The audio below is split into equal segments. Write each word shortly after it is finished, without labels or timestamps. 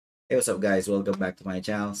Hey, what's up guys? Welcome back to my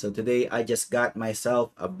channel. So today I just got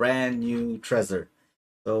myself a brand new Trezor.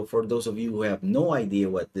 So for those of you who have no idea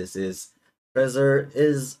what this is, Trezor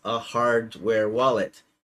is a hardware wallet.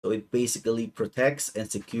 So it basically protects and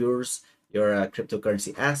secures your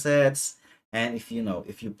cryptocurrency assets. And if you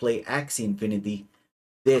play Axie Infinity,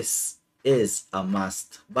 this is a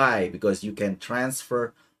must buy because you can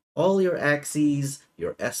transfer all your Axies,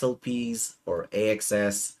 your SLPs, or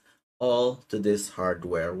AXS all to this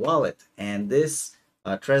hardware wallet. And this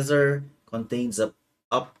Trezor contains up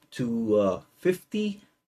to 50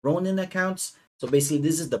 Ronin accounts. So basically,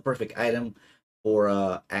 this is the perfect item for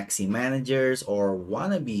Axie managers or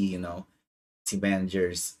wannabe, Axie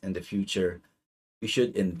managers in the future. You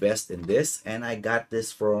should invest in this. And I got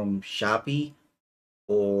this from Shopee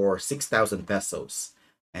for 6,000 pesos.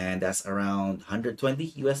 And that's around 120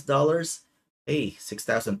 US dollars. Hey,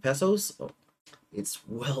 6,000 pesos? Oh, it's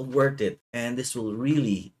well worth it. And this will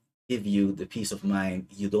really give you the peace of mind.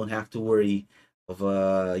 You don't have to worry of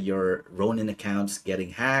your Ronin accounts getting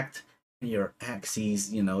hacked, your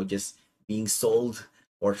Axies, just being sold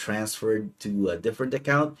or transferred to a different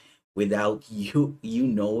account without you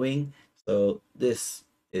knowing. So this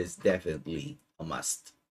is definitely a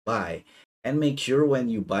must buy. And make sure when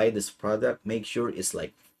you buy this product, make sure it's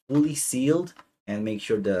like fully sealed, and make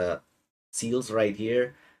sure the seals right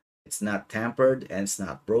here, it's not tampered and it's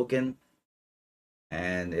not broken,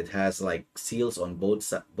 and it has like seals on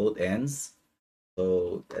both ends.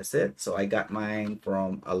 So that's it. So I got mine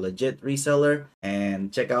from a legit reseller,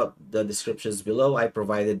 and check out the descriptions below. I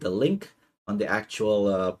provided the link on the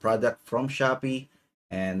actual product from Shopee,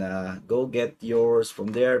 and go get yours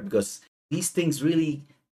from there because these things really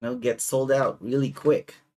get sold out really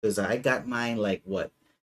quick. Because I got mine like what,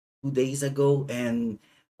 2 days ago, and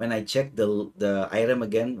when I checked the item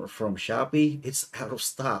again from Shopee, it's out of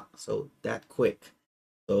stock. So that quick.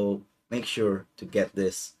 So make sure to get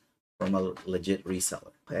this from a legit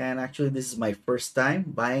reseller. And actually, this is my first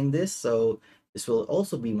time buying this, so this will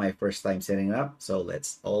also be my first time setting it up. So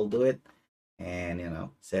let's all do it and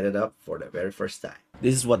set it up for the very first time.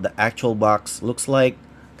 This is what the actual box looks like,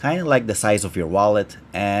 kind of like the size of your wallet.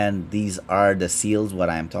 And these are the seals, what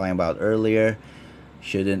I'm talking about earlier.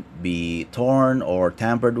 Shouldn't be torn or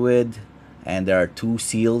tampered with. And there are two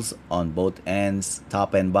seals on both ends,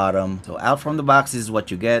 top and bottom. So out from the box is what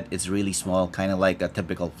you get. It's really small, kind of like a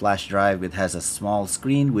typical flash drive. It has a small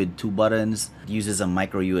screen with two buttons. It uses a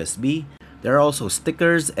micro USB. There are also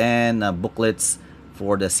stickers and booklets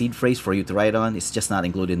for the seed phrase for you to write on. It's just not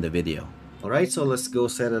included in the video. All right, so let's go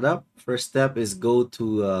set it up. First step is go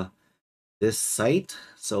to this site.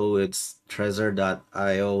 So it's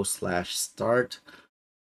trezor.io/start,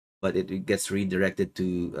 but it gets redirected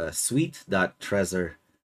to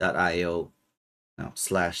suite.trezor.io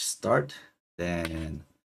 /start. Then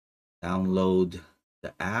download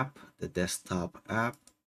the app, the desktop app,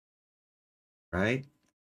 right?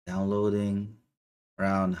 Downloading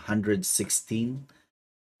around 116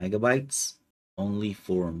 megabytes. Only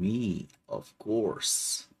for me, of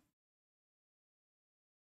course.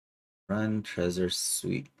 Run Trezor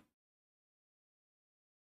Suite.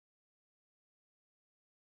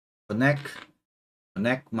 Connect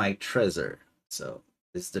my Trezor. So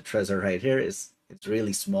this is the Trezor right here. It's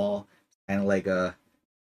really small, kind of like a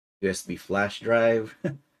USB flash drive.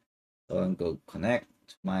 So I'm going to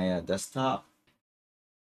connect my desktop.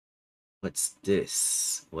 What's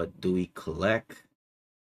this? What do we collect?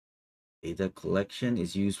 Data collection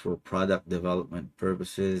is used for product development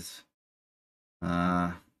purposes.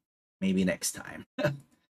 Maybe next time.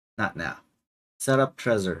 Not now. Set up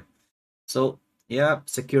Trezor. So yeah,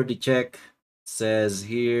 security check says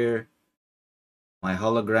here my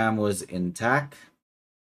hologram was intact.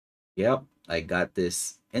 Yep, I got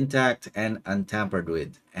this intact and untampered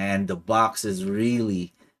with. And the box is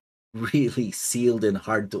really, really sealed and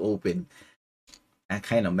hard to open. I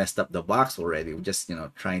kind of messed up the box already. We're just,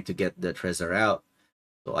 trying to get the Trezor out.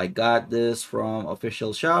 So I got this from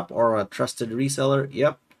official shop or a trusted reseller.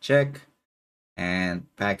 Yep, check. And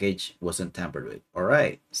package wasn't tampered with. All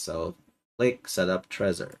right, so click set up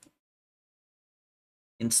Trezor.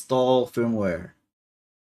 Install firmware.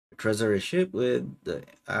 Trezor is shipped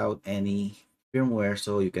without any firmware,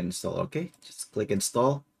 so you can install. Okay, just click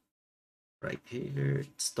install. Right here,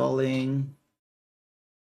 installing.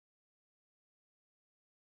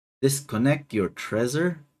 Disconnect your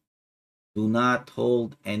Trezor. Do not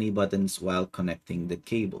hold any buttons while connecting the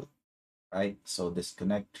cable. Right, so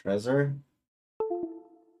disconnect Trezor.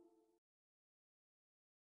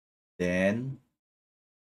 Then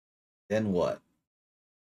what?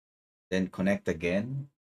 Then connect again.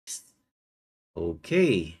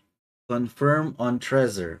 Okay. Confirm on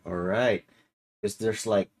Trezor. All right. Because there's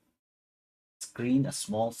like a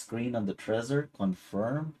small screen on the Trezor.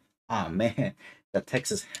 Confirm. Ah, man, the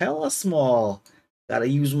text is hella small. Gotta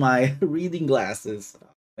use my reading glasses.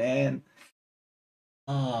 Man.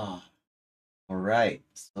 Ah, all right.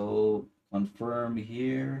 So confirm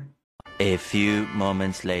here. A few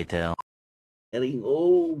moments later. Getting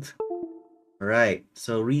old. All right.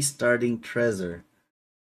 So restarting Trezor.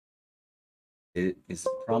 It is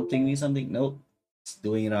prompting me something. Nope. It's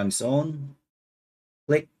doing it on its own.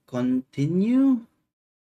 Click continue.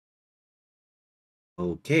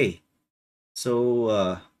 Okay.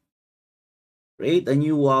 So create a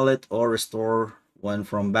new wallet or restore one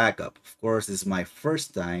from backup. Of course, this is my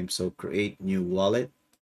first time, so create new wallet,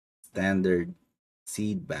 standard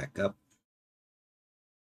seed backup,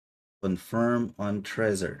 confirm on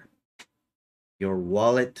Trezor. Your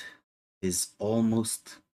wallet is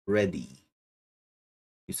almost ready.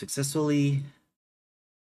 You successfully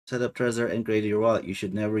set up Trezor and created your wallet. You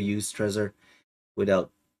should never use Trezor without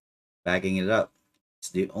backing it up.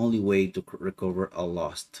 It's the only way to recover a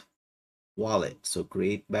lost wallet. So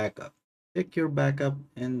create backup. Check your backup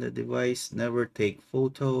and the device. Never take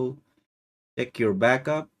photo. Check your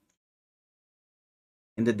backup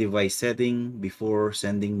in the device setting before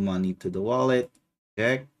sending money to the wallet.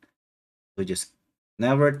 Check. So just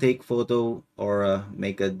never take photo or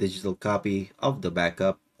make a digital copy of the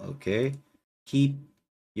backup. Okay. Keep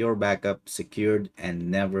your backup secured and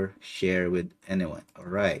never share with anyone. All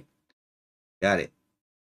right. Got it.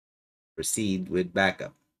 Proceed with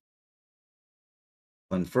backup.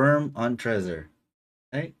 Confirm on Trezor.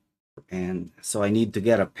 Right. And so I need to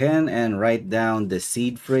get a pen and write down the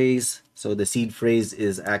seed phrase. So the seed phrase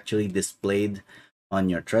is actually displayed on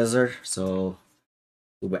your Trezor. So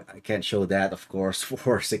I can't show that, of course,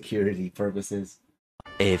 for security purposes.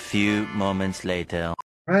 A few moments later.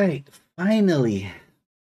 Right, finally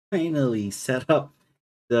set up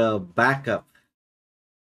the backup.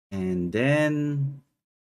 And then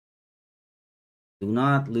do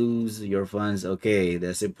not lose your funds. Okay,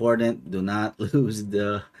 that's important. Do not lose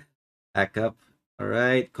the backup. All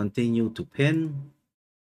right, continue to pin.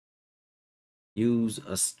 Use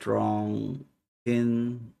a strong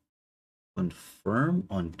pin. Confirm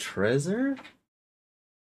on Trezor.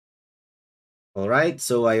 All right,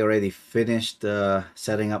 so I already finished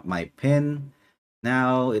setting up my pin.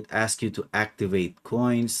 Now it asks you to activate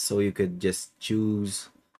coins, so you could just choose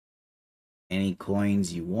any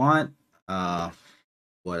coins you want. I'll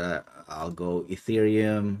go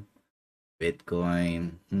Ethereum,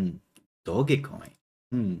 Bitcoin, Dogecoin,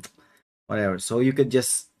 whatever. So you could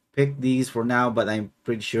just pick these for now, but I'm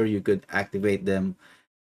pretty sure you could activate them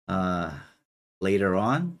uh, later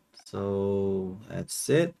on. So that's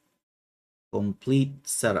it. Complete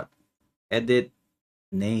setup. Edit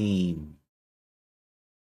name.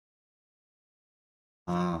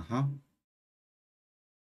 Uh-huh.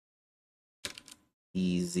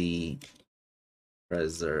 Easy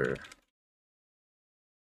Trezor.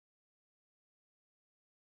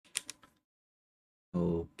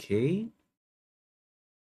 Okay.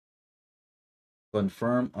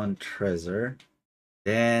 Confirm on Trezor.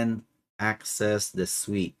 Then access the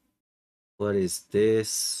suite. What is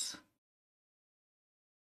this?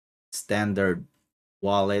 Standard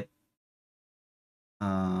wallet.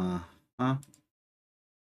 Huh.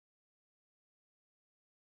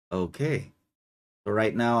 Okay. So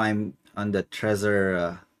right now I'm on the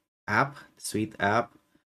Trezor app, suite app.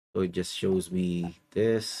 So it just shows me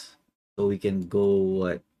this. So we can go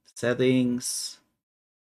at settings,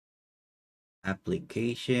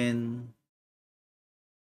 application,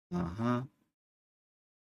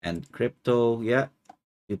 and crypto. Yeah,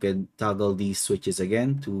 you can toggle these switches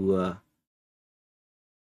again to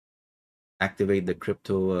activate the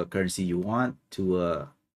cryptocurrency you want to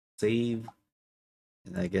save.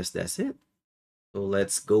 And I guess that's it. So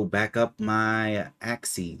let's go back up my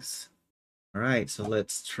Axies. All right, so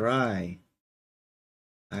let's try.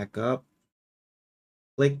 Back up.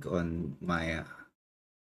 Click on my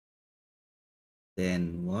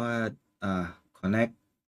then what? Connect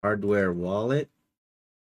hardware wallet.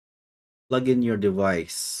 Plug in your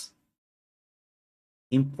device.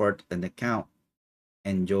 Import an account.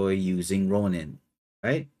 Enjoy using Ronin.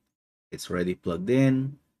 Right? It's already plugged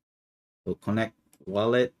in. So connect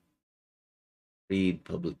wallet. Read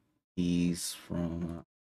public keys from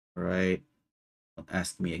right. Don't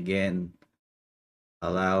ask me again.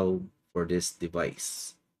 Allow for this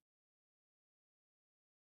device.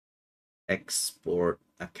 Export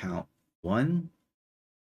account 1.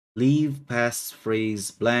 Leave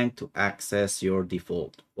passphrase blank to access your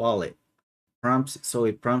default wallet. prompts. So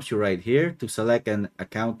it prompts you right here to select an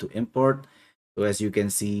account to import. So as you can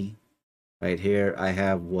see right here, I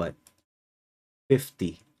have what?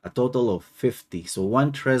 50, a total of 50. So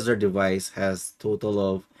one Trezor device has total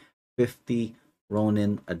of 50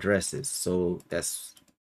 Ronin addresses. So that's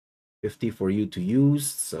 50 for you to use.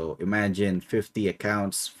 So imagine 50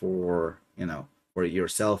 accounts for, for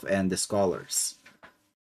yourself and the scholars.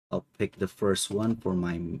 I'll pick the first one for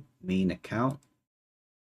my main account.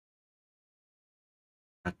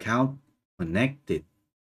 Account connected.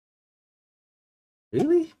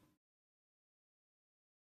 Really?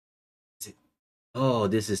 Oh,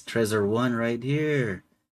 this is Trezor 1 right here.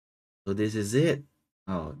 So this is it.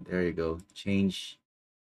 Oh, there you go. Change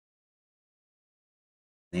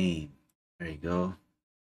name. There you go.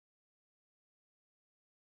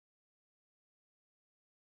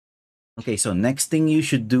 Okay, so next thing you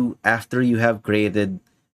should do after you have created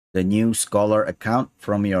the new Scholar account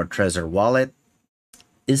from your Trezor wallet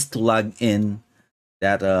is to log in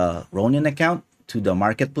that Ronin account to the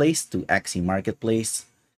marketplace, to Axie Marketplace.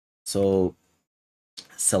 So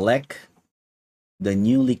select the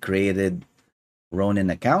newly created Ronin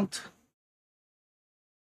account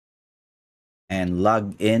and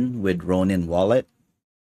log in with Ronin wallet.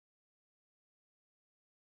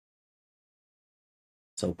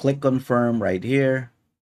 So click confirm right here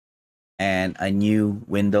and a new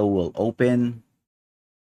window will open.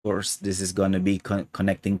 Of course, this is going to be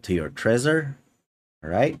connecting to your Trezor. All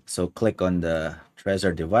right, so click on the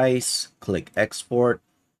Trezor device, click export,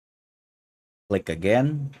 click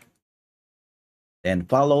again, then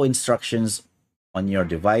follow instructions on your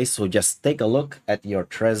device. So just take a look at your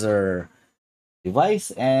Trezor device,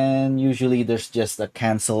 and usually there's just a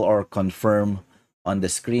cancel or confirm on the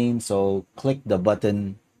screen. So click the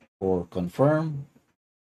button for confirm,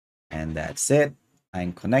 and that's it.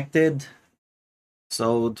 I'm connected.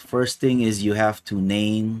 So the first thing is you have to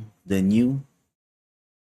name the new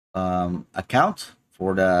account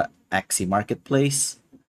for the Axie Marketplace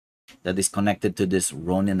that is connected to this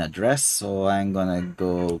Ronin address. So I'm gonna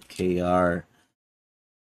go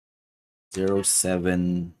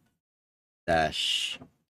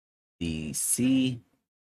KR07-DC,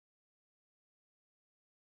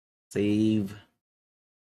 save,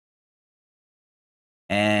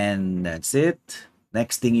 and that's it.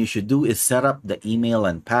 Next thing you should do is set up the email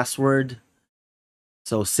and password.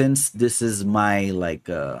 So since this is my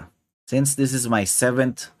since this is my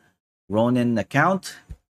 7th Ronin account,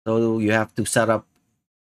 so you have to set up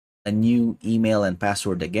a new email and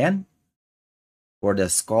password again for the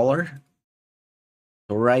scholar.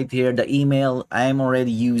 So right here, the email I'm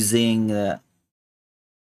already using,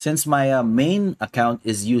 since my main account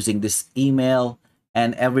is using this email,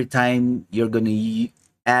 and every time you're going to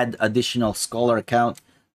add additional scholar account,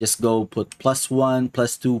 just go put +1,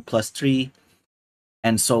 +2, +3,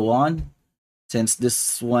 and so on. Since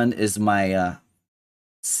this one is my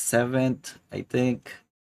 7th, I think,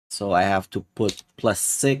 so I have to put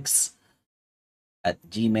 +6 at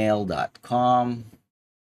gmail.com.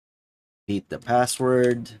 Repeat the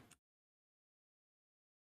password.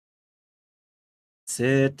 That's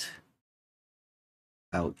it.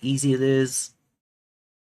 How easy it is.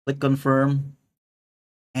 Click confirm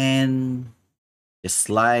and just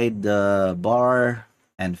slide the bar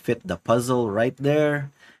and fit the puzzle right there,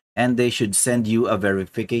 and they should send you a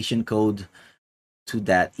verification code to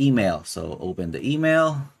that email. So open the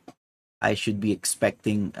email. I should be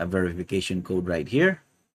expecting a verification code right here.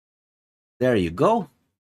 There you go.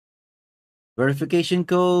 Verification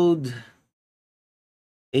code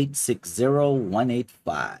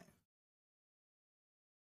 860185.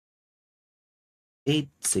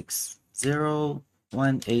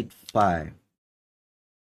 860185.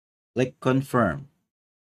 Click confirm.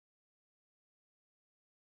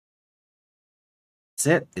 That's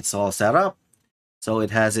it. It's all set up. So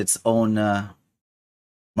it has its own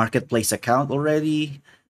marketplace account already,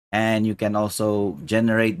 and you can also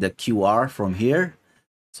generate the QR from here.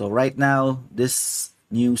 So right now, this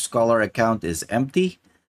new Scholar account is empty.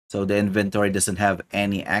 So the inventory doesn't have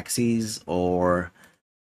any Axies or,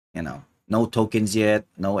 no tokens yet,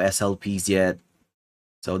 no SLPs yet.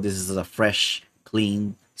 So this is a fresh,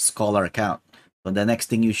 clean Scholar account. So the next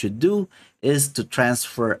thing you should do is to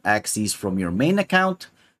transfer Axies from your main account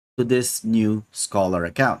to this new Scholar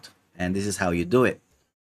account. And this is how you do it.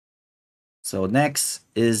 So next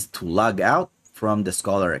is to log out from the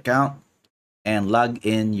Scholar account and log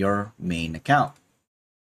in your main account.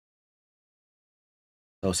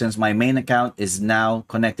 So since my main account is now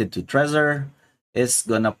connected to Trezor, it's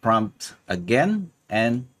gonna prompt again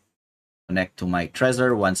and connect to my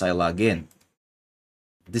Trezor once I log in.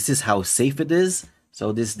 This is how safe it is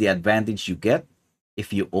So this is the advantage you get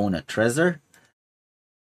if you own a Trezor.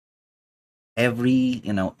 Every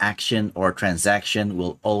action or transaction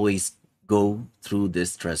will always go through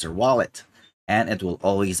this Trezor wallet, and it will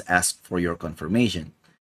always ask for your confirmation.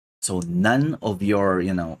 So none of your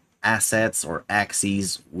assets or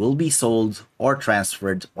Axies will be sold or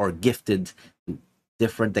transferred or gifted to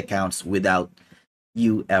different accounts without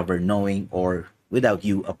you ever knowing or without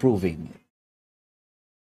you approving.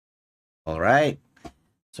 All right.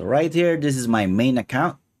 So right here, this is my main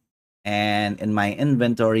account. And in my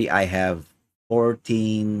inventory, I have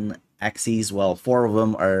 14 Axies. Well, 4 of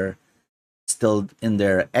them are still in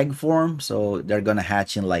their egg form. So they're going to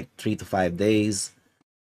hatch in like 3 to 5 days.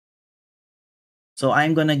 So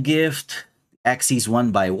I'm going to gift Axies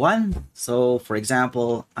one by one. So for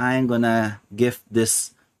example, I'm going to gift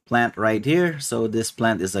this plant right here. So this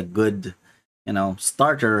plant is a good,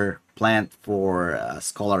 starter plant for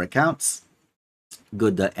scholar accounts.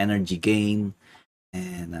 Good energy gain.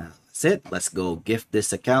 And that's it. Let's go gift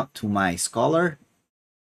this account to my scholar.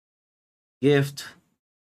 Gift.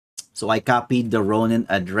 So I copied the Ronin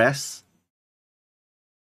address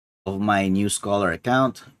of my new scholar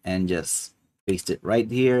account and just paste it right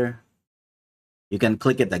here. You can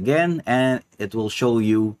click it again and it will show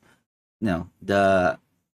you, the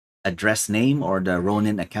address name or the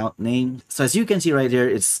Ronin account name. So as you can see right here,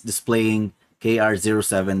 it's displaying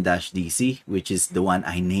KR07-DC, which is the one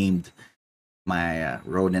I named my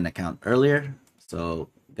Ronin account earlier. So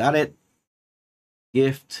got it.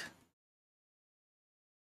 Gift.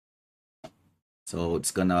 So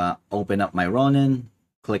it's gonna open up my Ronin,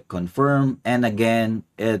 click confirm, and again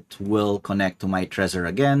it will connect to my Trezor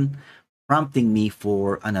again, prompting me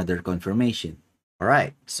for another confirmation. All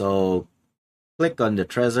right, so click on the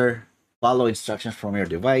Trezor, follow instructions from your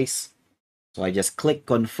device. So I just click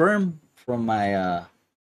confirm from my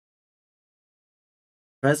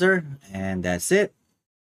Trezor, and that's it.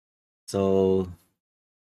 So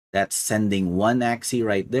that's sending one Axie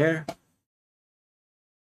right there.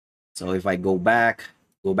 So if I go back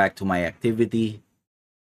to my activity.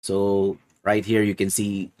 So right here you can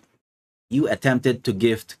see you attempted to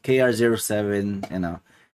gift KR07,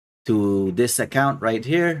 to this account right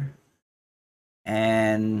here.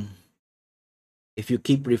 And if you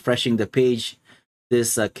keep refreshing the page,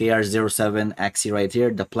 this KR07 Axie right here,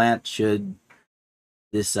 the plant should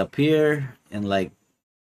disappear in like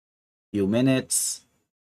few minutes.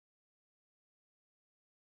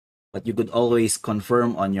 But you could always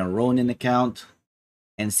confirm on your Ronin account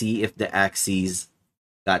and see if the Axies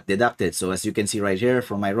got deducted. So as you can see right here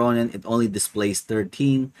from my Ronin, it only displays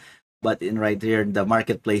 13. But in right here, the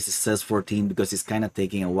marketplace, it says 14 because it's kind of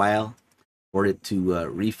taking a while for it to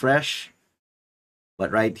refresh.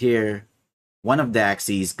 But right here, one of the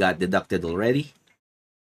Axies got deducted already.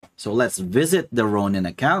 So let's visit the Ronin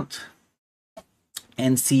account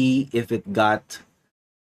and see if it got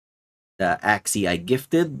the Axie I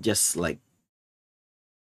gifted just like a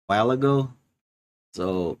while ago.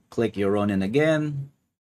 So click your Ronin again.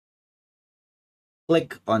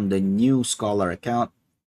 Click on the new Scholar account.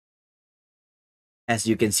 As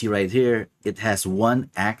you can see right here, it has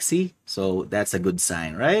one Axie. So that's a good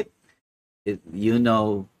sign, right? And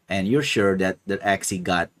you're sure that the Axie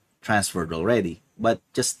got transferred already. But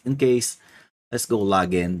just in case, let's go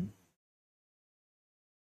log in.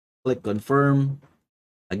 Click confirm.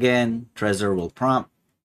 Again, Trezor will prompt.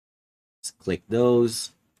 Let's click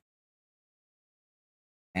those.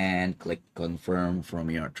 And click confirm from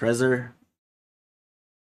your Trezor.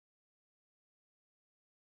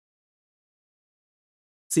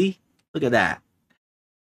 See? Look at that.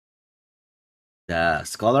 The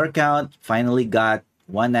Scholar account finally got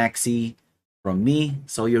one Axie from me.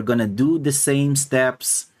 So you're going to do the same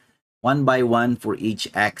steps one by one for each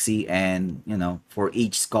Axie and, for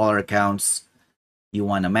each Scholar accounts you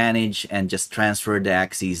want to manage and just transfer the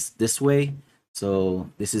Axies this way. So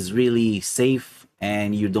this is really safe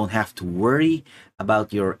and you don't have to worry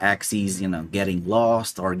about your Axies, getting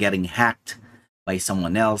lost or getting hacked by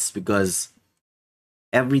someone else, because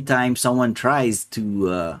every time someone tries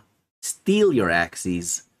to steal your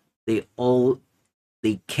Axies, they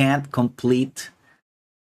can't complete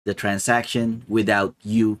the transaction without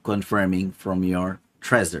you confirming from your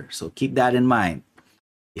Trezor. So keep that in mind.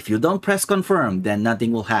 If you don't press confirm, then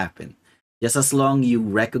nothing will happen. Just as long you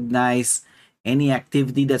recognize any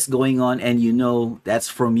activity that's going on and that's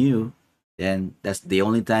from you, then that's the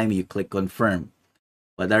only time you click confirm.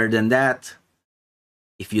 But other than that,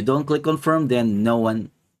 if you don't click confirm, then no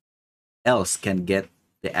one else can get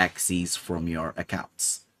the Axies from your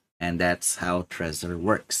accounts. And that's how Trezor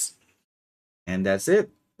works. And that's it.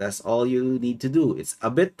 That's all you need to do. It's a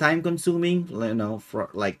bit time consuming, you know, for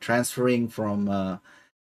like transferring from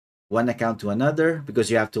one account to another, because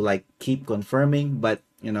you have to like keep confirming, but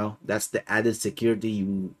you know, that's the added security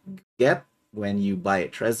you get when you buy a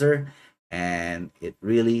Trezor, and it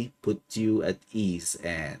really puts you at ease,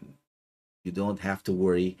 and you don't have to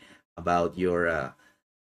worry about your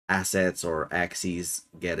assets or Axies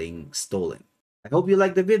getting stolen. I hope you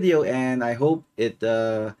liked the video, and I hope it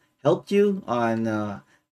helped you on to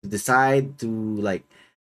decide to like,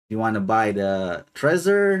 you want to buy the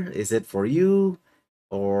Trezor. Is it for you?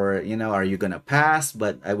 Or, you know, are you gonna pass?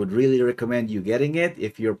 But I would really recommend you getting it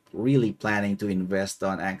if you're really planning to invest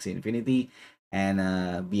on Axie Infinity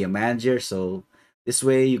and be a manager. So this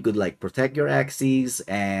way you could like protect your Axies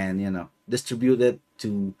and, you know, distribute it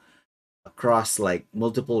to across like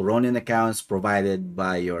multiple Ronin accounts provided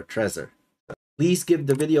by your Trezor. Please give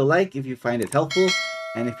the video a like if you find it helpful,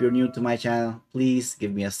 and if you're new to my channel, please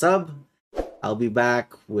give me a sub. I'll be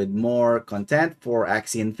back with more content for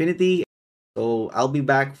Axie Infinity. So I'll be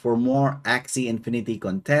back for more Axie Infinity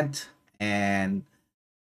content, and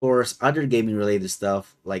of course other gaming related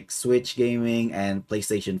stuff like Switch gaming and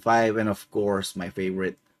PlayStation 5, and of course my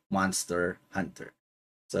favorite, Monster Hunter.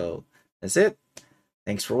 So that's it.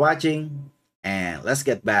 Thanks for watching, and let's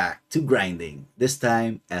get back to grinding, this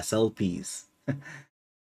time SLPs. See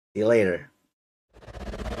you later.